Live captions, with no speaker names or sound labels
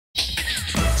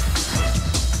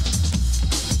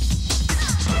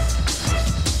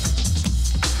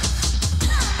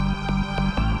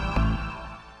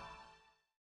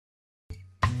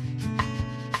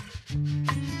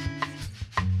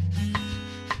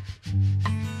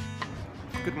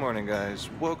Good morning, guys.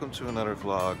 Welcome to another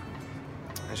vlog.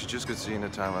 As you just could see in the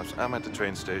time lapse, I'm at the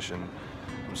train station.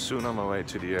 I'm soon on my way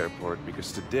to the airport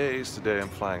because today is the day I'm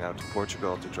flying out to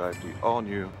Portugal to drive the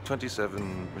all-new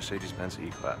 27 Mercedes-Benz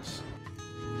E-Class.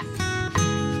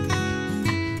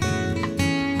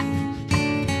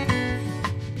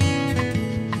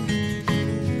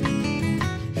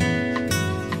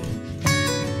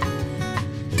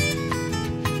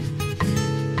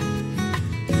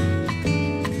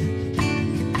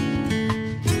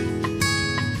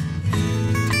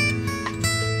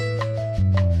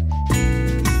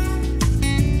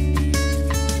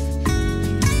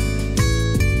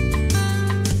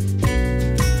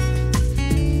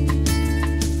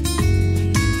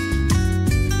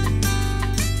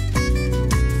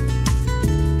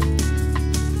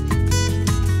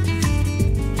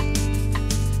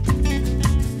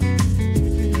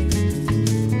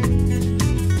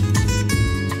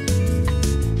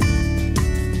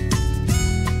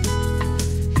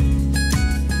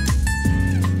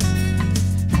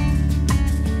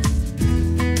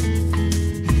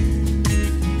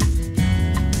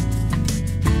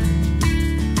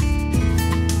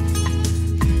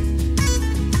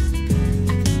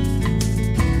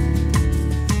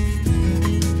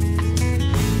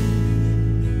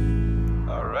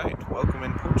 Welcome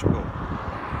in Portugal.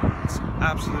 It's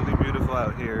absolutely beautiful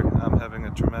out here. I'm having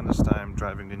a tremendous time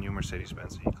driving the new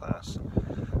Mercedes-Benz E-Class.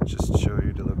 Just to show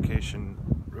you the location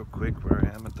real quick where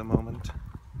I am at the moment.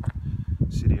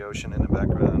 See the ocean in the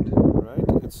background.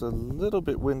 Right, it's a little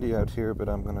bit windy out here, but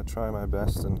I'm gonna try my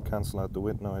best and cancel out the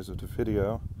wind noise of the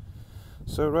video.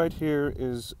 So right here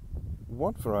is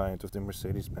one variant of the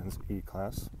Mercedes-Benz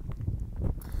E-Class.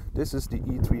 This is the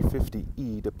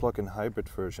E350e, the plug-in hybrid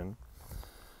version.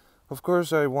 Of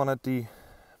course I wanted the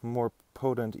more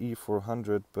potent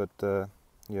E400, but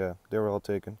yeah, they were all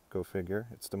taken, go figure.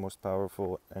 It's the most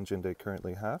powerful engine they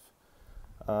currently have.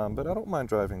 But I don't mind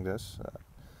driving this.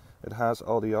 It has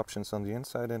all the options on the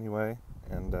inside anyway,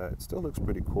 and it still looks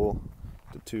pretty cool.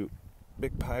 The two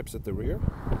big pipes at the rear.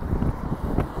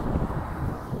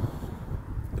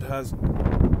 It has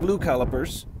blue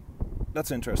calipers.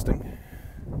 That's interesting.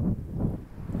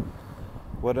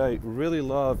 What I really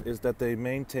love is that they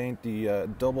maintained the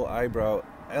double eyebrow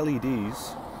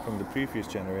LEDs from the previous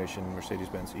generation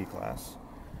Mercedes-Benz E-Class.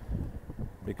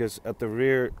 Because at the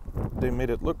rear they made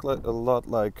it look like a lot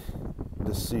like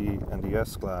the C and the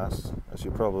S-Class, as you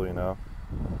probably know.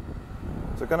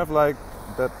 So kind of like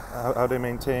that, how they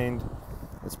maintained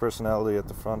its personality at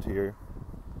the front here.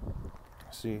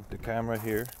 See the camera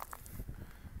here.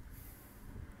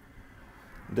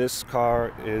 This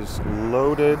car is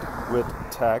loaded with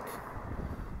tech,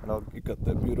 and you got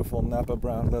that beautiful Napa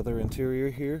brown leather interior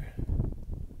here.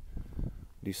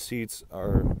 These seats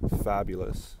are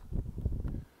fabulous.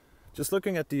 Just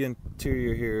looking at the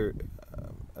interior here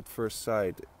at first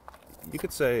sight, you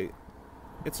could say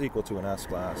it's equal to an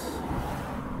S-Class,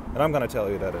 and I'm going to tell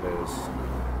you that it is.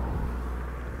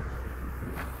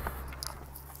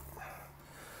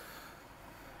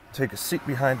 Take a seat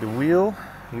behind the wheel.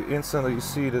 You instantly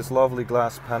see this lovely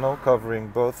glass panel covering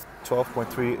both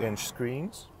 12.3-inch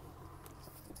screens.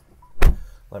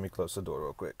 Let me close the door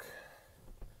real quick.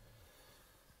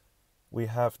 We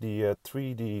have the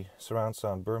 3D surround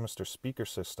sound Burmester speaker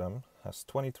system. Has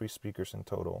 23 speakers in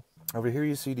total. Over here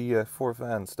you see the 4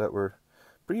 fans that were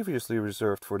previously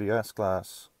reserved for the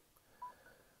S-Class,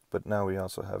 but now we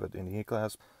also have it in the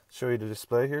E-Class. Show you the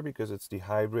display here because it's the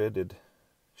hybrid. It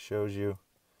shows you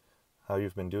how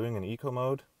you've been doing in eco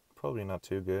mode. Probably not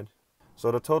too good.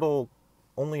 So the total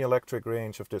only electric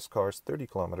range of this car is 30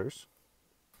 kilometers.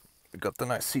 We got the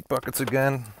nice seat buckets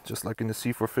again, just like in the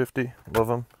C450. Love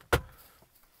them.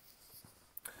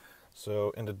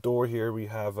 So in the door here we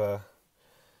have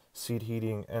seat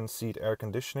heating and seat air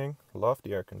conditioning. Love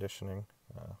the air conditioning.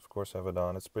 Of course I have it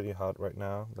on. It's pretty hot right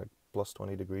now, like plus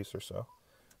 20 degrees or so.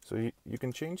 So you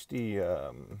can change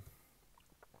the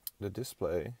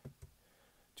display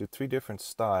to 3 different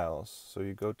styles. So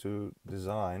you go to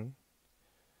design.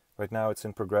 Right now it's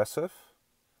in progressive.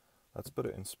 Let's put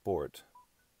it in sport.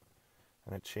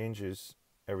 And it changes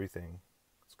everything.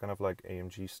 It's kind of like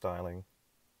AMG styling.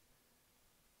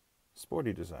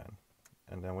 Sporty design.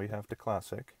 And then we have the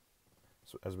classic,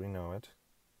 so as we know it.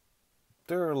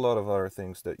 There are a lot of other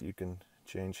things that you can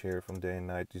change here, from day and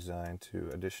night design to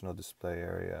additional display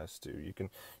areas to you can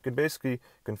basically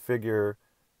configure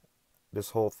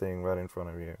this whole thing right in front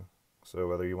of you. So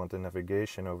whether you want the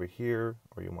navigation over here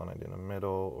or you want it in the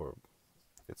middle, or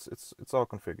it's all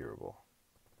configurable.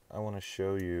 I want to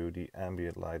show you the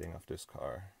ambient lighting of this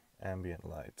car. Ambient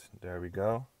light. There we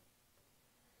go.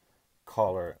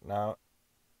 Color. Now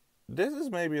This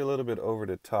is maybe a little bit over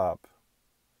the top,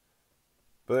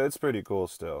 but it's pretty cool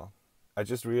still. I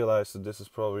just realized that this is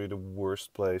probably the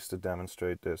worst place to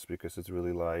demonstrate this because it's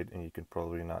really light and you can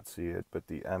probably not see it, but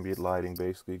the ambient lighting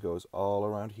basically goes all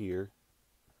around here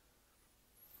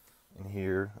and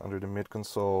here under the mid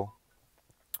console,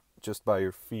 just by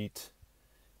your feet,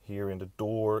 here in the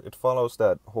door. It follows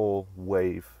that whole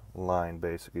wave line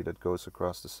basically that goes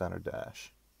across the center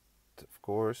dash. Of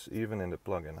course, even in the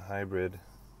plug-in hybrid,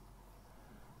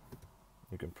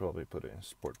 you can probably put it in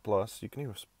Sport Plus. You can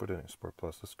even put it in Sport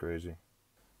Plus, that's crazy.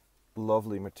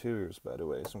 Lovely materials, by the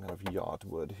way, some kind of yacht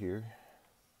wood here.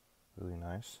 Really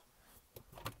nice.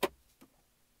 Let's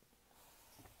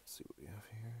see what we have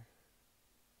here.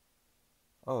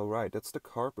 Oh right, that's the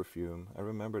car perfume. I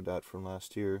remember that from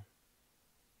last year.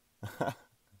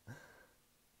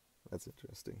 That's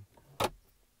interesting.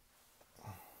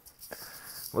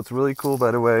 What's really cool,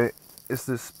 by the way, is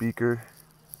this speaker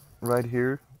right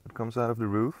here. It comes out of the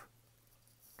roof.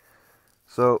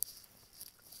 So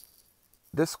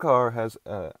this car has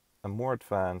a more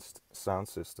advanced sound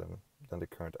system than the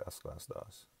current S-Class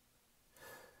does.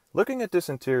 Looking at this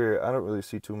interior, I don't really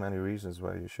see too many reasons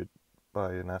why you should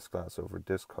buy an S-Class over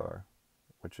this car,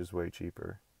 which is way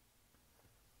cheaper.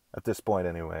 At this point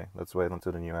anyway. Let's wait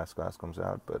until the new S-Class comes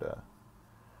out, but I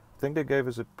think they gave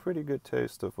us a pretty good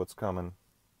taste of what's coming.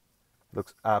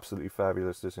 Looks absolutely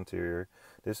fabulous, this interior.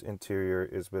 This interior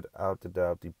is without a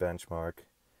doubt the benchmark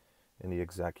in the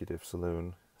executive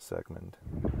saloon segment.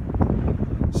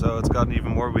 So it's gotten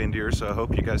even more windier, so I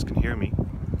hope you guys can hear me.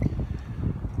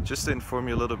 Just to inform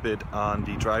you a little bit on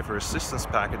the driver assistance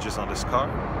packages on this car.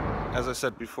 As I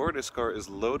said before, this car is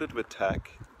loaded with tech,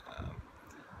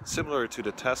 similar to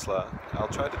the Tesla. I'll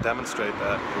try to demonstrate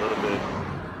that a little bit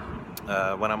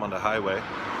when I'm on the highway.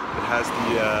 It has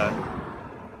the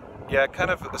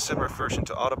kind of a similar version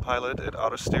to autopilot. It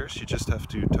auto steers. You just have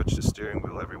to touch the steering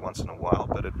wheel every once in a while,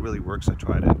 but it really works. I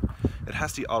tried it. It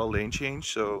has the auto lane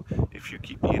change, so if you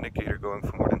keep the indicator going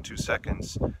for more than 2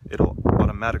 seconds, it'll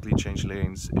automatically change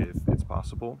lanes if it's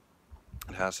possible.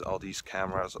 It has all these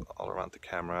cameras all around the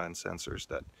camera and sensors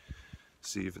that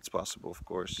see if it's possible, of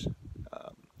course.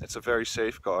 It's a very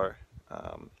safe car.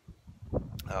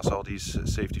 It has all these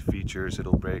safety features.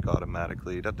 It'll brake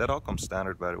automatically. That all comes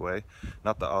standard, by the way,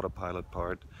 not the autopilot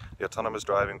part. The autonomous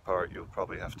driving part, you'll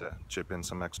probably have to chip in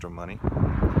some extra money.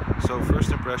 So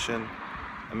first impression,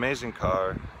 amazing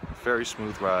car, very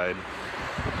smooth ride,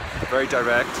 very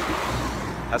direct,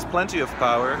 has plenty of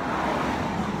power.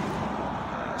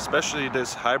 Especially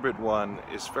this hybrid one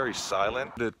is very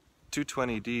silent. The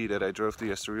 220D that I drove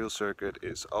the Estoril circuit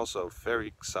is also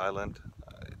very silent.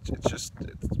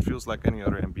 It feels like any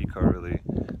other MB car really.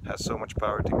 It has so much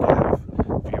power to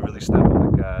give. If you really step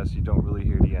on the gas, you don't really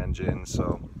hear the engine.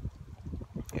 So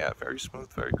yeah, very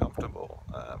smooth, very comfortable.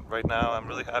 Right now I'm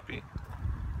really happy.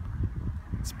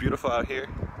 It's beautiful out here.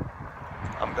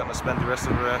 I'm gonna spend the rest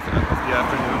of the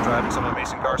afternoon driving some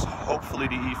amazing cars, hopefully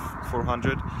the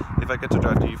E400. If I get to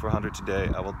drive the E400 today,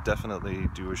 I will definitely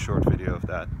do a short video of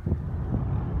that.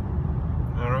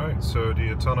 Alright, so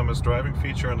the autonomous driving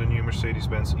feature on the new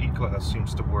Mercedes-Benz E-Class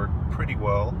seems to work pretty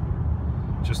well.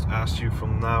 Just ask you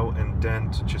from now and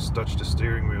then to just touch the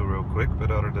steering wheel real quick,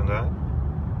 but other than that,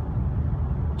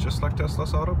 just like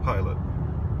Tesla's autopilot.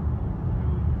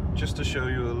 Just to show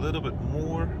you a little bit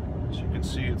more, as you can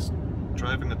see it's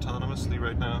driving autonomously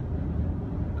right now,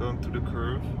 going through the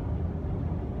curve.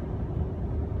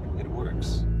 It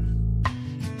works.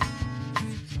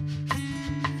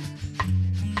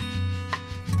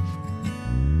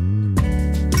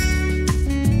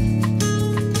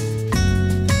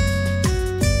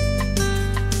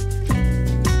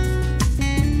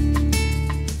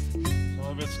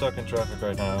 Stuck in traffic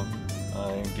right now.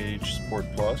 I engaged Sport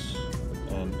Plus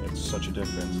and it's such a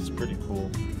difference. It's pretty cool.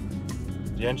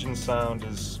 The engine sound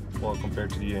is, well,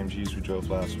 compared to the AMGs we drove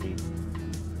last week,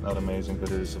 not amazing, but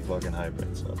it is a plug-in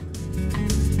hybrid, so.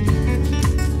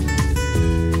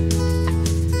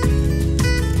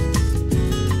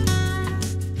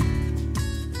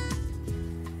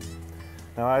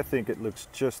 Now I think it looks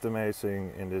just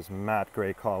amazing in this matte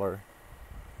gray color.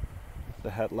 The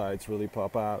headlights really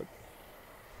pop out.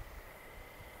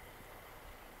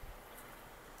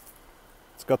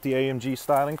 It's got the AMG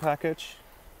styling package.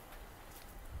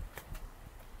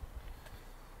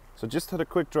 So just had a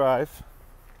quick drive.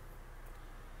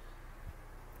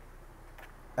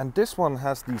 And this one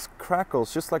has these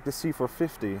crackles just like the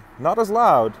C450. Not as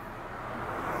loud,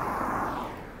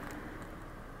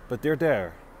 but they're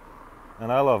there.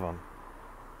 And I love them.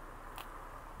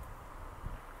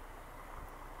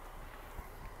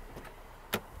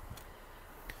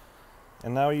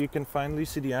 And now you can finally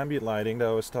see the ambient lighting that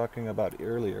I was talking about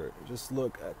earlier. Just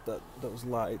look at those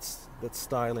lights, that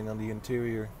styling on the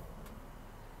interior.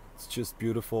 It's just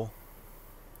beautiful.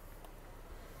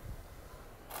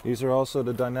 These are also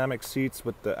the dynamic seats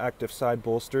with the active side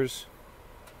bolsters.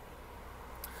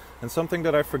 And something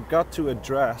that I forgot to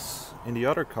address in the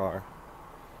other car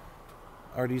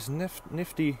are these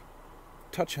nifty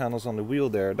touch handles on the wheel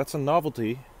there. That's a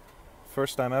novelty,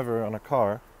 first time ever on a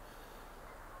car.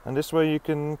 And this way you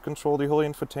can control the whole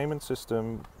infotainment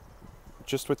system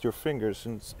just with your fingers,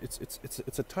 and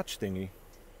it's a touch thingy.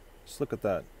 Just look at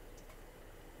that.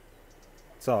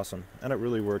 It's awesome, and it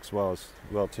really works well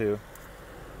too.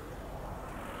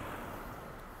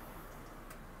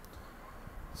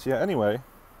 So yeah, anyway,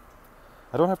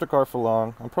 I don't have the car for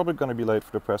long. I'm probably going to be late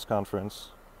for the press conference.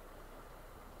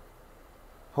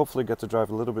 Hopefully get to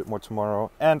drive a little bit more tomorrow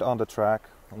and on the track.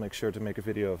 I'll make sure to make a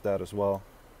video of that as well.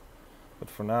 But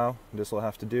for now, this will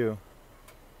have to do.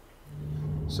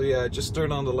 So yeah, I just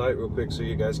turned on the light real quick so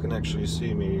you guys can actually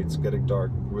see me. It's getting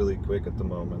dark really quick at the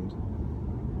moment.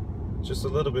 Just a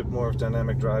little bit more of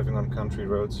dynamic driving on country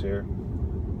roads here.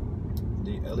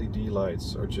 The LED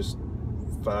lights are just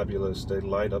fabulous. They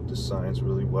light up the signs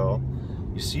really well.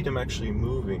 You see them actually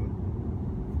moving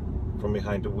from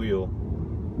behind the wheel.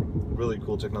 Really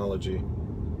cool technology.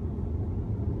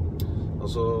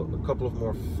 Also, a couple of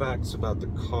more facts about the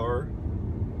car,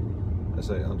 as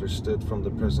I understood from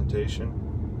the presentation.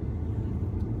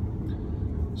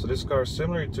 So this car is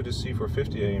similar to the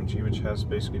C450 AMG, which has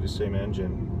basically the same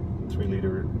engine,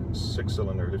 3-liter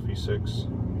 6-cylinder, the V6.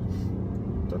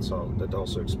 That's all. That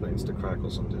also explains the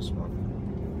crackles on this one.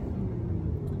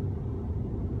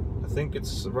 I think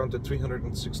it's around the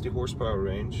 360 horsepower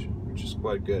range, which is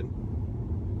quite good.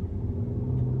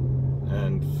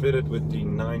 And fitted with the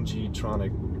 9G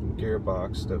Tronic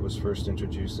gearbox that was first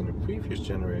introduced in the previous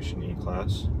generation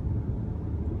E-Class.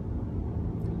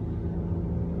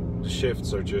 The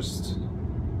shifts are just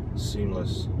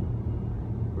seamless.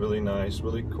 Really nice,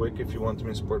 really quick if you want them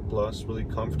in Sport Plus, really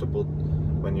comfortable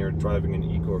when you're driving in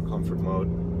Eco or Comfort mode.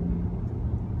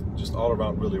 Just all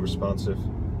around really responsive.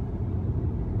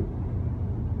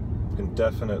 You can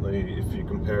definitely, if you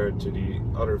compare it to the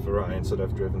other variants that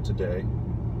I've driven today,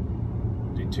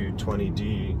 the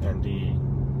 220D and the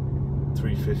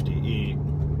E350e,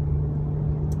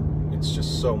 it's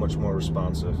just so much more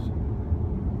responsive.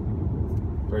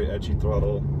 Very edgy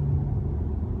throttle.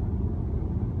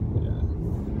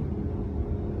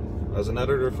 Yeah. As an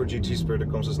editor for GTspirit,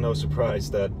 it comes as no surprise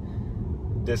that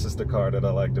this is the car that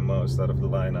I like the most out of the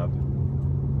lineup.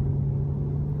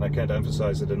 And I can't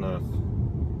emphasize it enough.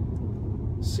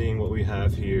 Seeing what we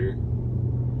have here,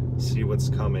 see what's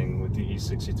coming with the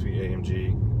E63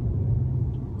 AMG.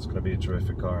 It's gonna be a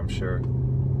terrific car, I'm sure.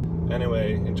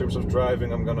 Anyway, in terms of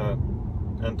driving, I'm gonna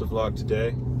end the vlog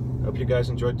today. Hope you guys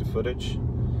enjoyed the footage.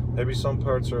 Maybe some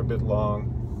parts are a bit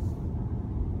long,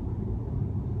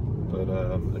 but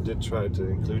I did try to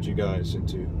include you guys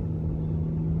into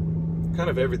kind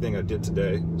of everything I did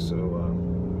today. So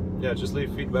yeah, just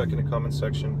leave feedback in the comment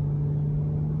section.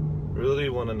 Really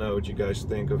want to know what you guys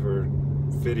think of her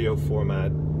video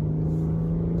format.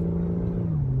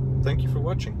 Thank you for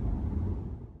watching.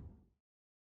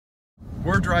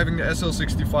 We're driving the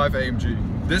SL65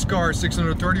 AMG. This car has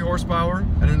 630 horsepower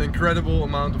and an incredible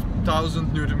amount of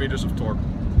 1000 Newton meters of torque.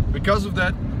 Because of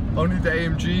that, only the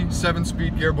AMG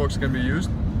 7-speed gearbox can be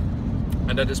used,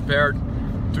 and that is paired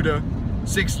to the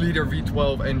 6-liter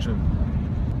V12 engine.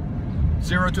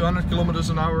 0 to 100 kilometers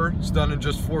an hour is done in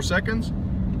just 4 seconds.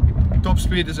 Top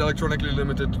speed is electronically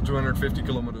limited to 250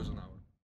 kilometers an hour.